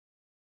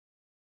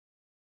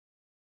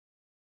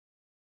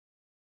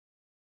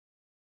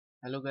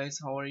Hello guys,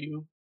 how are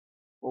you?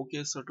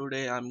 Okay, so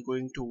today I'm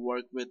going to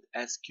work with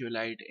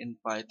SQLite in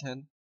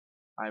Python.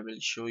 I will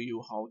show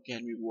you how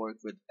can we work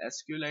with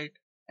SQLite,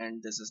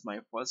 and this is my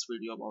first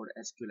video about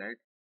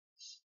SQLite.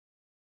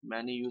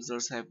 Many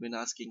users have been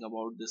asking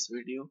about this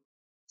video,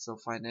 so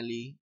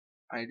finally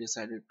I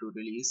decided to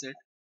release it.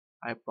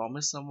 I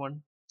promised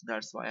someone,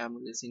 that's why I'm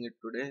releasing it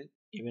today.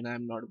 Even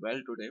I'm not well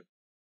today,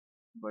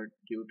 but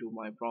due to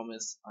my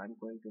promise I'm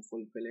going to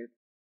fulfill it.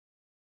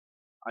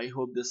 I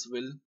hope this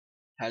will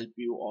help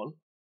you all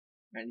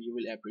and you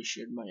will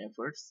appreciate my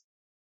efforts.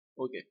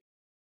 Okay,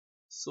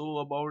 so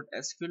about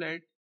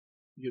SQLite,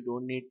 you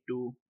don't need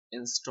to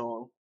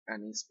install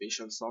any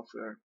special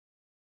software.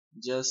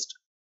 Just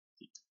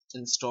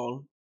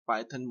install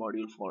Python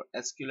module for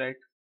SQLite.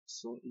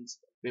 So in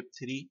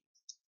pip3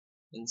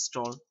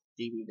 install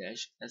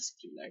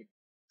db-sqlite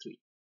 3.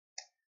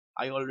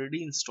 I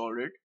already installed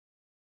it.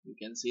 You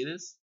can see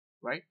this,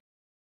 right?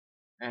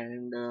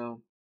 And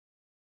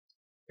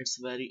it's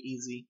very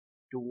easy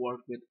to work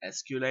with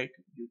SQLite.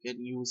 You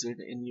can use it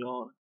in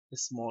your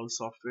small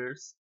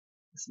softwares,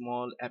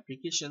 small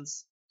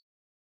applications.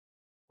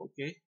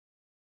 Okay.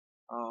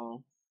 Uh,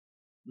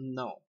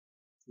 Now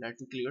let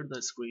me clear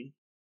the screen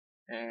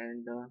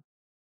and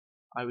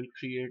I will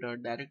create a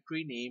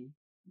directory name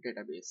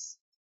database.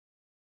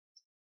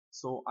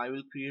 So I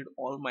will create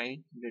all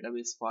my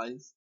database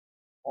files,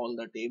 all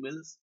the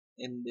tables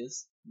in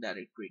this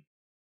directory.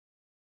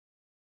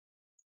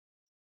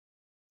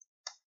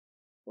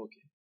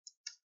 Okay,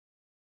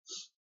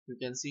 you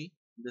can see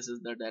this is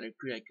the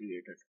directory I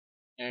created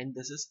and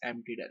this is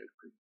empty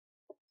directory.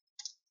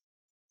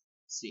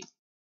 See,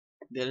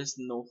 there is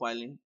no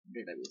file in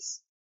database.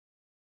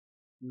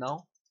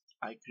 Now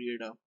I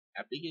create a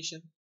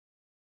application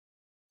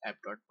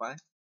app.py.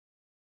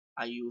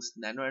 I use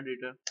nano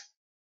editor.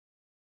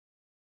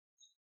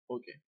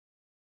 Okay,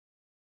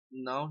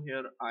 now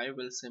here I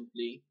will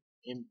simply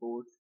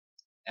import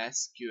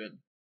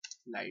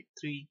SQLite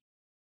 3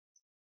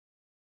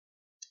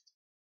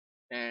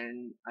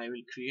 and I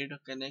will create a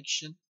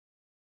connection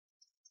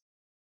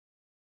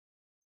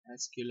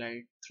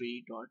SQLite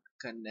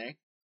 3.connect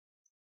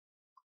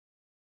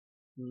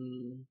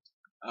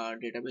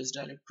database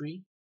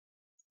directory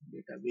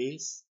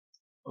database.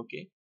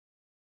 Okay,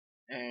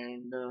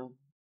 and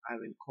I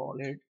will call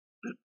it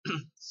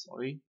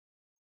sorry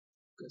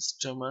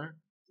customer.db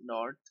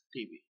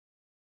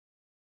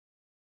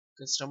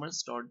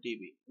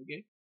customers.db.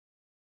 Okay,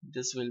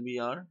 this will be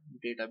our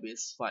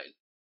database file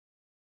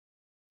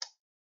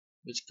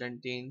which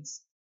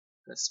contains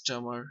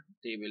customer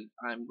table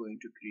I'm going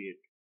to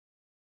create.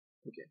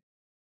 Okay,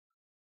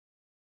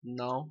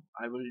 now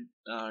I will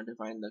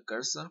define the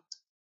cursor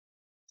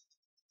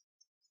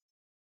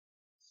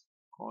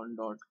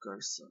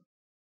con.cursor.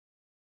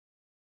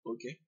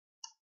 Okay,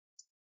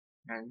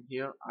 and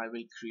here I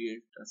will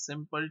create a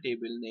simple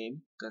table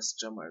name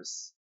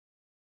customers.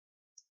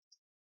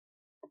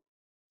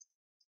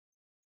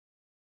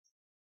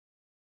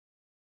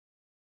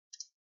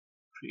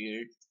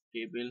 Create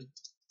table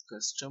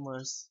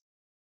customers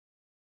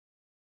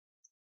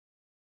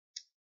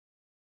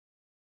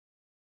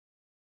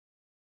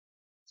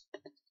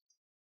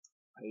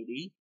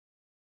id,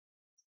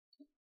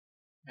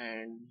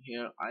 and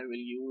here I will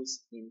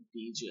use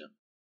integer.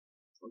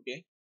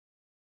 Okay,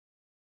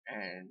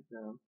 and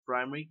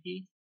primary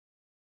key.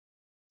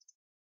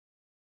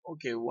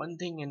 Okay, one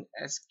thing in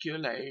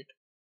SQLite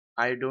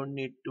I don't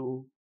need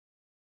to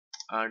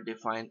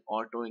define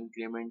auto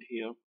increment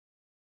here.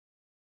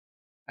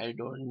 I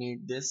don't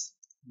need this,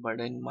 but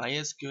in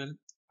MySQL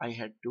I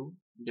had to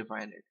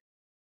define it.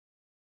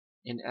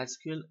 In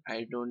SQL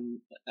I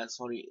don't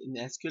in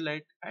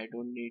SQLite I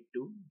don't need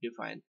to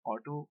define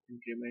auto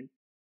increment.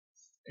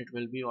 It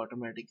will be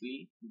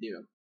automatically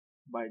there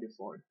by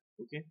default.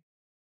 Okay,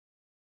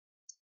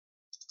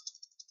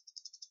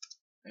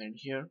 and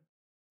here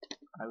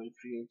I will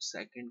create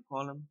second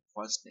column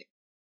first name.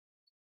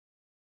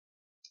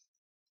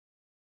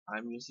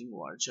 I'm using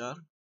varchar.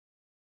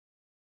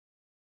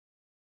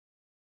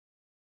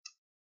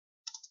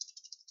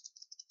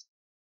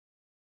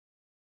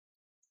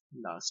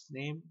 Last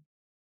name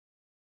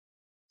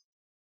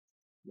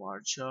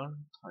varchar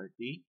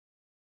 30.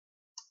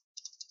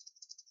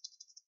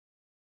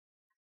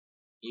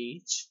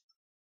 Age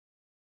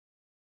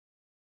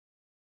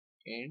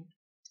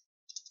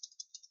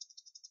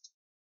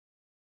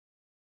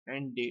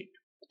and date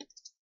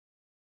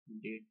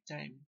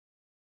time.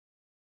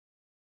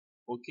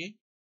 Okay,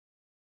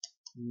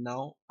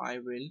 now I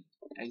will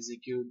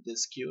execute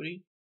this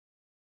query.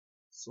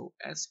 So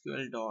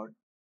sql dot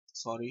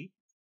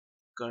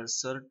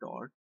cursor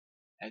dot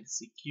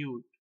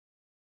execute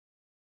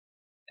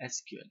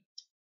sql,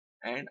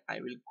 and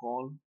I will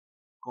call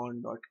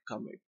con dot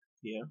commit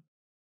here.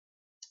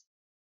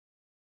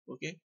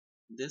 Okay,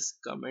 this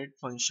commit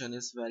function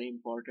is very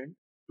important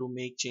to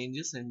make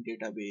changes in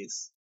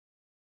database.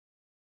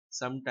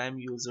 Sometimes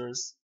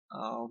users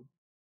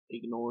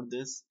ignore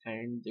this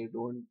and they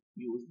don't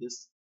use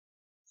this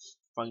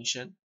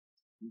function,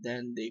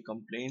 then they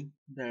complain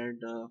that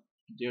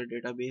their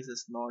database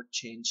is not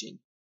changing.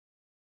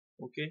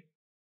 Okay,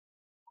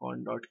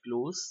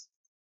 con.close.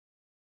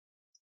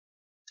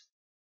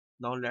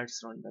 Now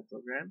let's run the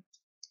program.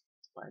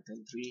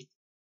 Python 3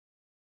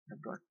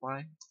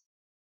 app.py.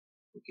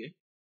 Okay,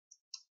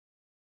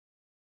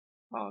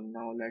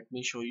 now let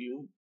me show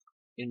you.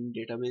 In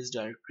database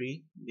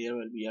directory there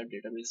will be a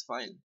database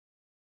file.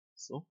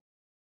 So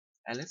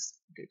ls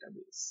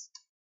database,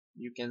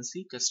 you can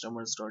see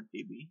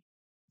customers.db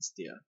is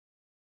there.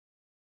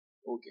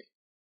 Okay,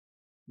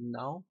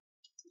 now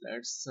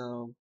let's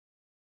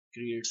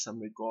create some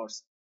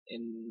records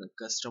in the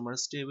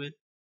customers table.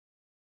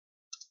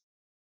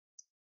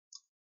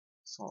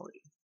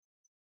 Sorry,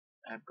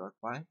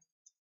 app.py.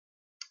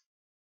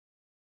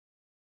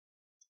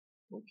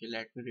 Okay,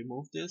 let me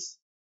remove this.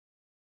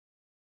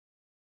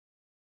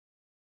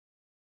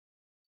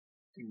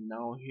 And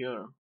now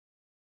here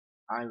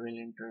I will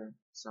enter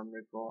some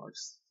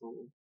records.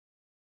 So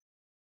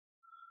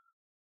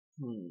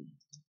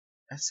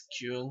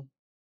SQL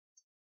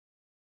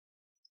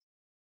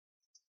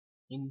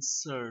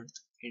insert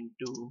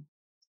into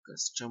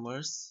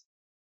customers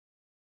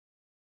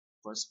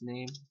first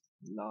name,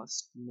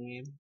 last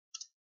name,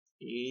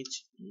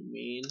 age,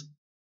 email,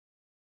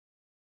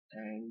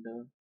 and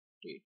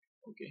date.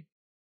 Okay,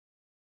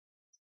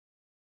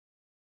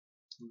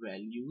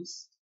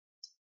 values.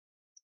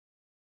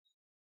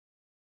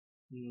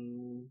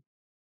 hmm,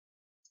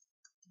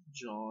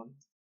 John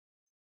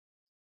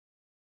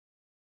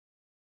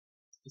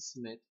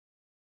Smith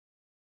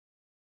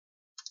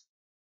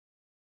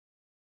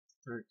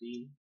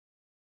 30.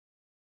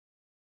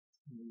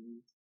 hmm,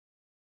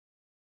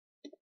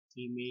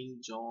 Email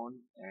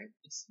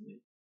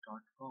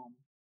john@smith.com.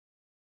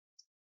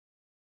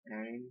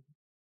 And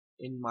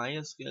in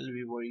MySQL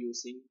we were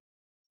using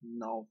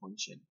now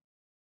function,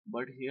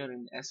 but here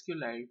in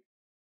SQLite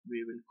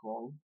we will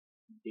call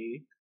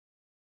date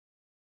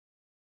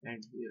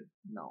and here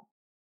now.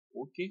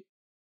 Okay,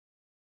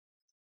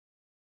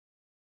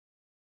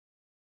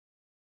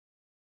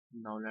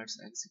 now let's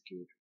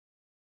execute.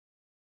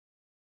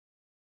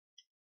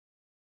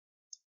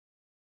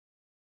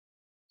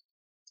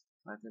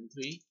 Python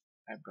 3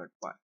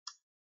 app.py.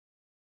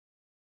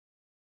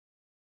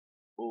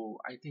 Oh,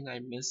 I think I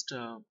missed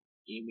a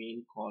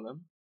email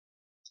column,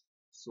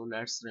 so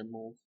let's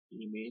remove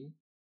email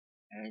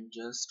and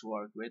just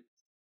work with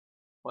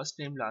first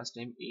name, last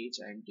name, age,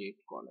 and date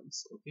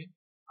columns. Okay,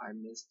 I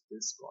missed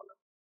this column.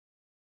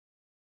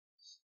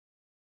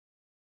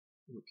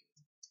 Okay,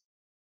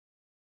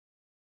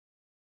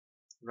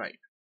 right.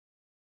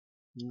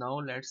 Now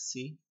let's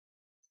see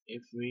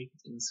if we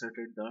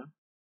inserted the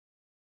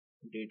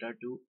data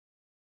to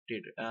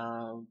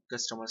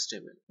customers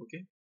table.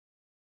 Okay,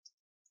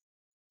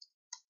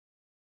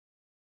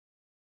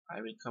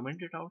 I will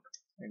comment it out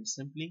and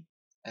simply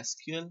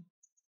SQL.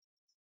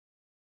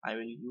 I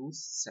will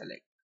use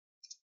select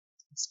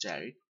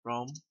static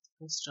from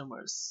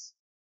customers.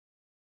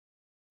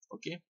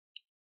 Okay,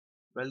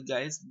 well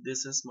guys,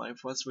 this is my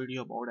first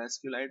video about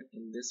SQLite.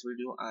 In this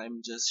video I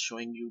am just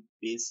showing you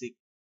basic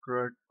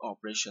CRUD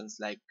operations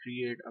like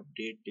create,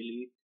 update,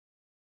 delete.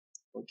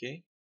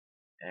 Okay,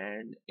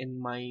 and in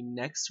my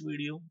next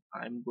video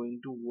I'm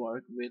going to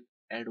work with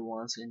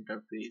advanced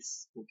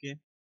interface. Okay,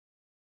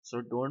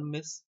 so don't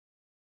miss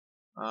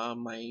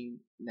my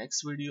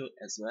next video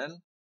as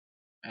well,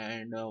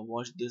 and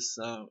watch this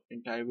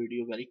entire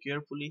video very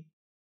carefully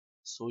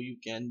so you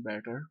can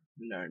better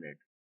learn it.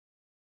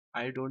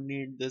 I don't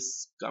need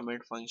this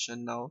commit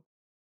function now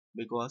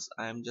because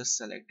I am just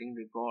selecting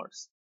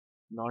records,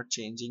 not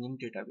changing in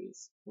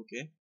database.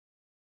 Okay,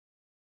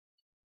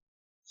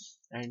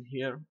 and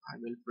here I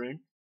will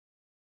print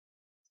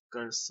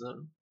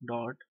cursor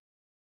dot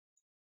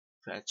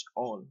fetch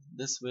all.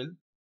 This will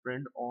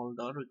print all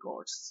the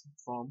records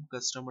from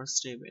customers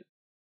table.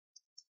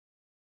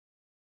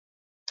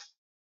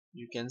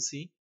 You can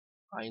see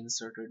I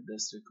inserted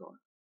this record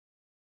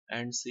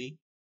and see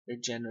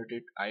it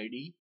generated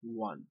ID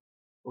 1.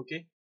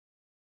 Okay,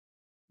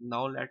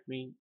 now let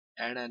me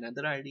add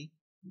another ID,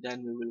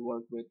 then we will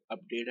work with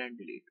update and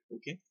delete.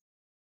 Okay,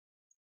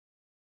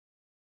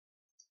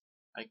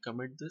 I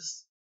commit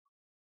this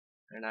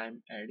and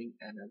I'm adding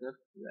another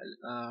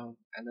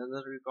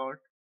another record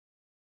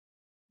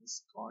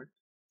is called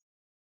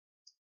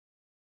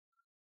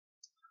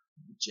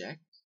Jack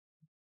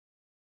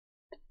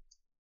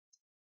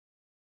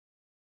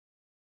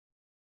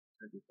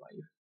 35.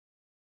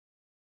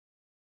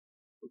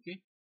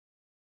 Okay,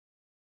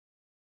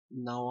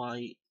 now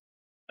I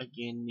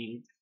again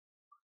need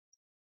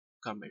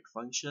commit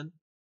function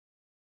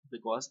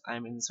because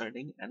I'm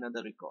inserting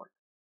another record.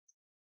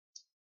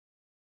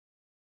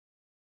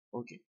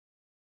 Okay,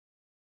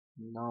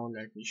 now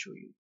let me show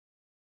you.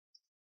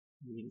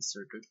 We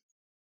inserted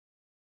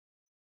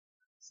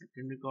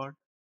second record.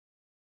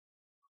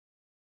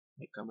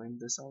 I comment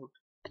this out.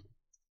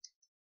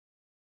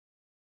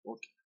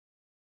 Okay,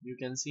 you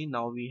can see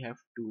now we have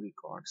two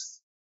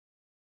records.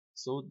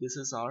 So this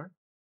is our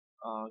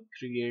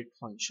create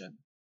function.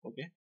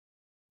 Okay,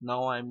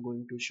 now I'm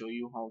going to show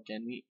you how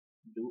can we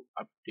do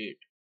update.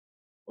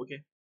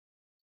 Okay,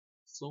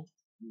 so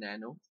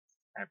nano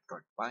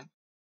app.py.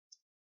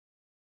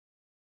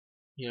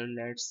 Here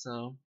let's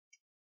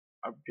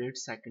update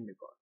second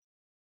record.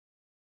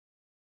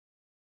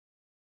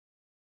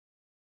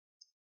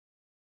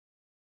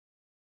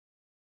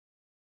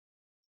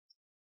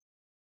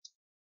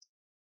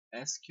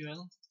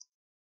 SQL.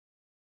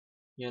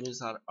 Here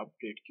is our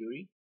update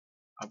query.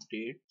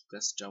 Update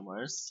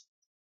customers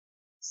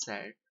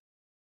set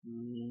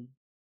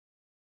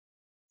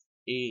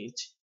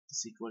age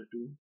is equal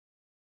to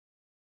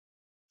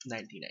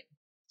 99.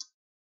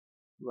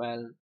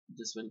 Well,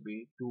 this will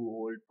be too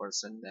old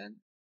person then,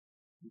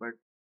 but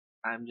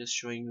I'm just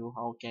showing you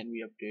how can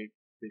we update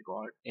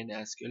record in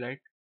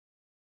SQLite.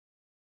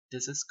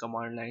 This is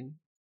command line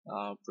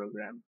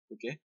program.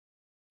 Okay,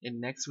 in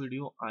next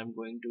video I'm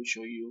going to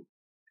show you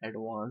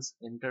advanced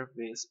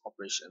interface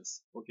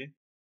operations. Okay,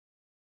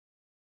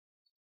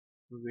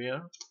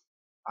 where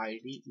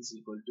id is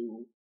equal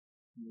to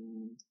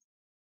mm,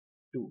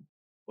 2.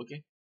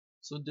 Okay,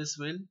 so this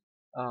will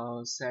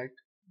set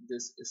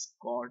this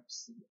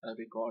records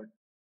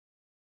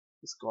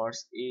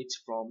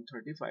age from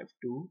 35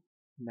 to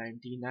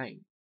 99,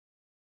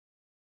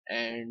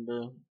 and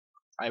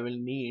I will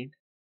need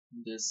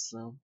this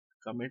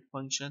commit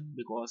function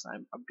because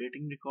I'm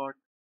updating record,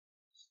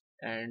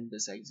 and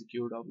this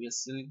execute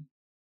obviously.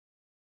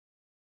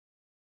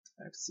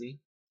 Let's see.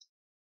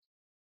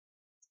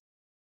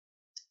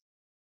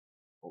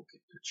 Okay,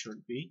 it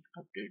should be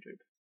updated.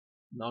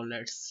 Now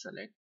let's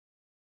select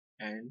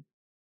and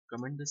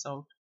comment this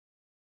out,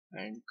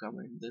 and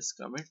comment this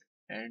commit,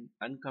 and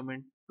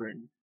uncomment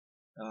print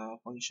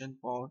function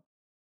for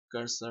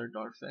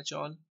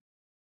cursor.fetchAll.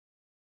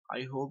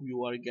 I hope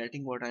you are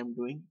getting what I'm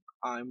doing.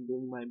 I'm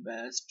doing my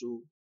best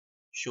to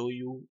show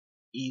you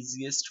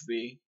easiest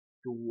way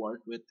to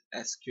work with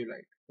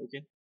SQLite.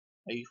 Okay,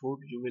 I hope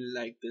you will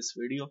like this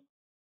video.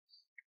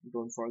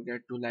 Don't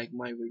forget to like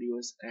my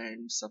videos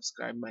and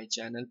subscribe my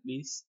channel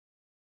please.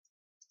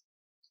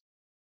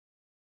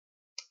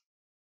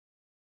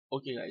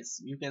 Okay guys,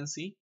 you can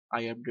see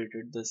I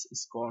updated this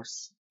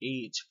scores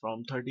age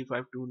from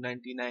 35 to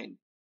 99.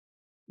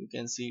 You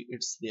can see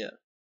it's there,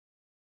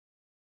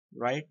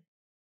 right?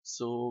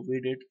 So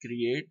we did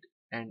create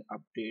and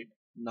update.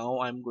 Now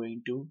I'm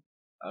going to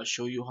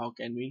show you how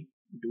can we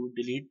do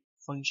delete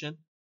function.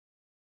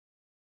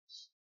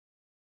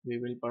 We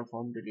will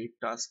perform delete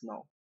task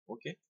now.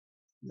 Okay,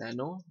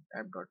 nano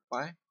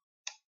app.py.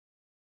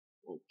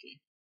 Okay,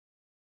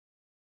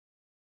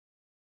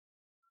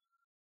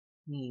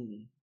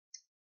 hmm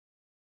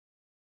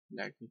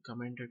let me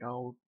comment it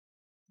out,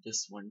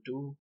 this one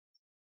too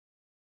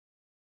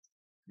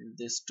and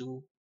this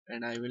too,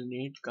 and I will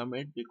need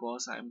commit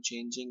because I am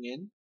changing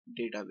in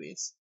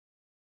database.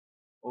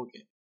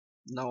 Okay,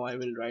 now I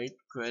will write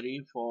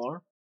query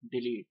for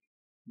delete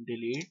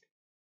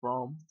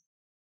from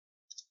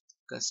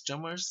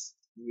customers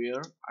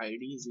where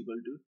id is equal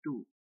to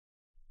 2.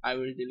 I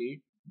will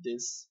delete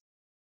this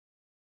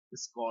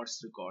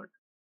scores record.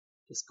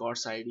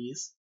 Scores id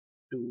is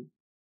 2.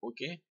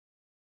 Okay,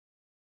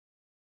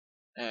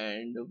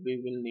 and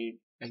we will need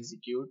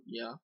execute,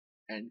 yeah,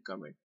 and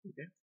commit.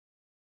 Okay,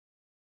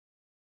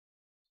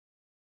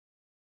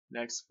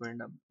 let's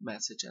print a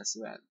message as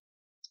well.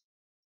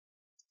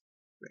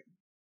 Print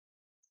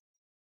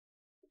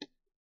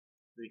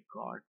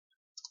record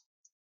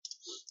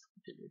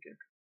deleted.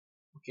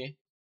 Okay,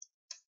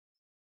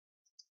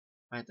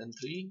 python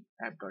 3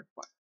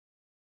 app.py.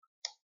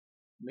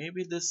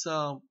 Maybe this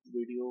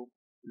video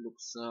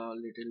looks a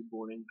little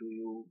boring to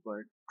you,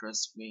 but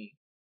trust me,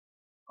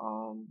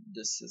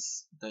 this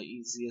is the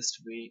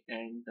easiest way,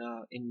 and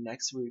in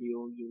next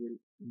video you will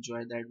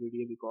enjoy that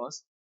video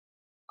because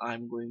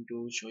I'm going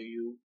to show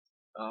you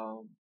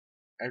um,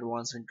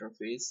 advanced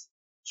interface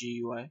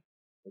GUI.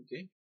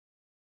 Okay,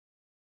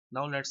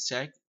 now let's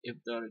check if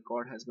the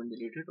record has been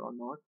deleted or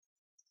not.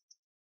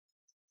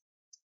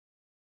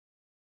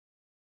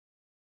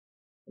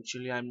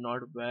 Actually I'm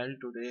not well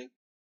today,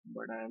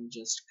 but I'm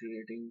just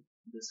creating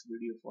this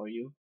video for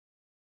you.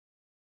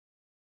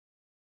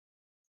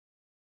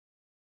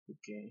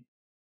 Okay,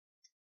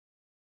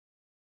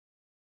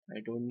 I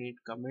don't need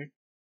commit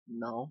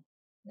now,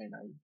 and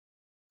I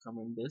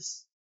comment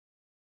this,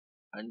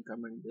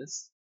 uncomment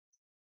this.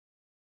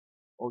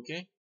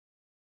 Okay,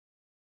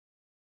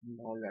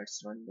 now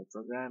let's run the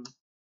program.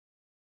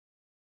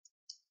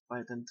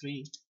 Python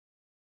 3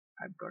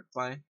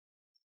 app.py.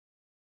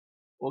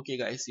 Okay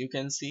guys, you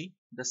can see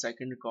the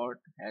second record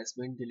has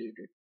been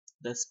deleted.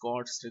 The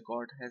Scott's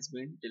record has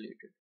been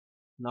deleted.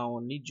 Now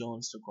only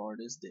John's record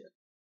is there.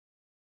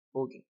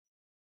 Okay,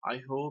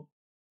 I hope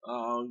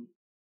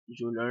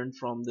you learned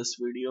from this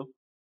video,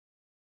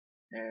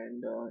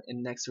 and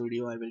in next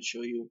video I will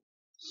show you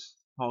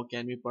how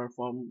can we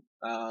perform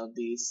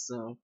these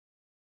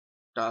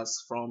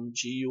tasks from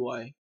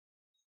GUI,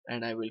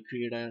 and I will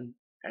create an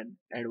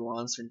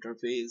advanced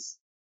interface,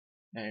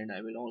 and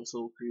I will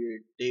also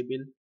create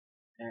table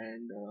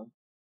and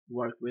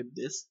work with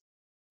this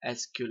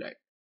SQLite.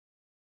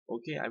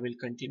 Okay, I will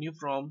continue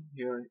from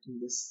here in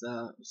this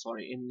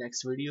in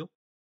next video,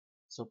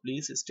 so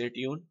please stay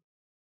tuned.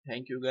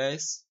 Thank you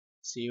guys.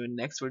 See you in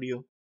next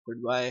video.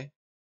 Goodbye.